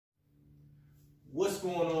What's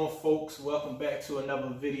going on, folks? Welcome back to another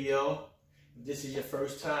video. If this is your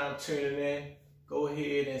first time tuning in, go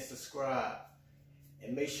ahead and subscribe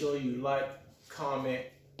and make sure you like, comment,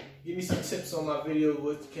 give me some tips on my video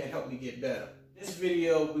which can help me get better. This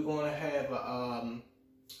video we're going to have a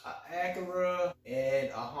Acura and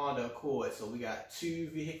a Honda Accord, so we got two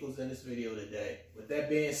vehicles in this video today. With that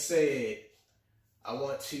being said, I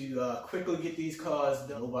want to quickly get these cars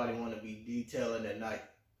done. Nobody want to be detailing at night.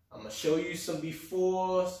 I'm going to show you some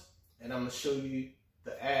befores and I'm going to show you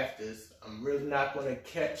the afters. I'm really not going to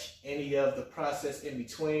catch any of the process in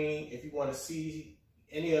between. If you want to see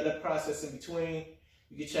any of the process in between,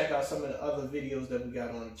 you can check out some of the other videos that we got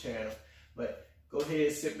on the channel. But go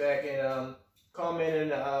ahead, sit back and comment in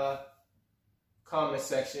the comment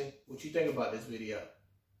section what you think about this video.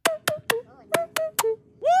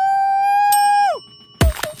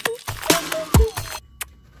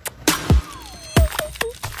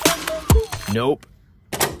 Nope.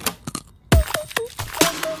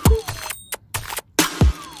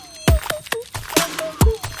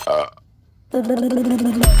 Wow.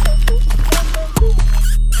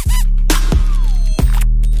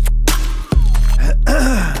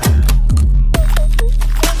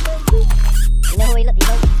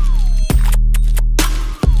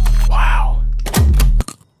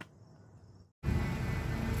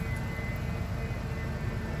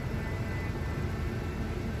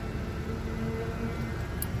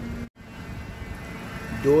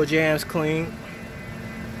 Door jam's clean.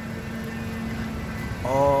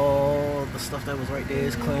 All the stuff that was right there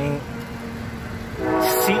is clean.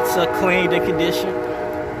 Seats are cleaned and conditioned.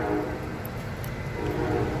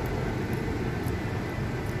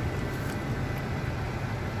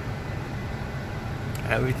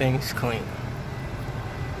 Everything's clean.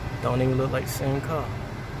 Don't even look like the same car.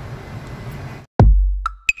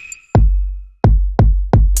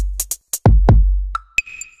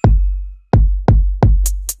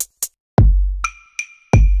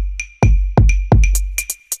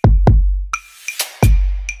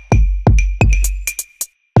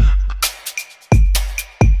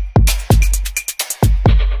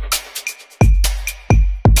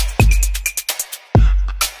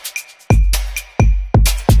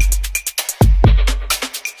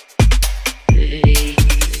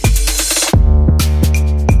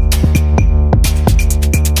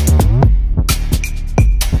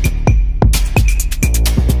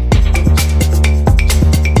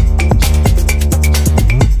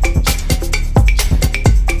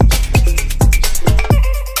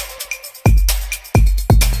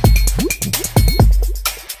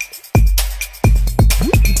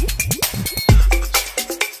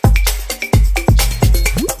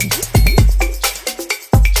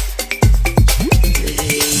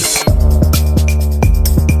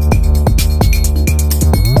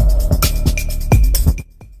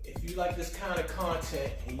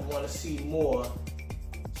 Content and you want to see more,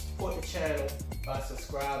 support the channel by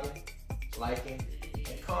subscribing, liking,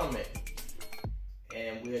 and commenting.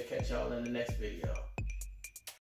 And we'll catch y'all in the next video.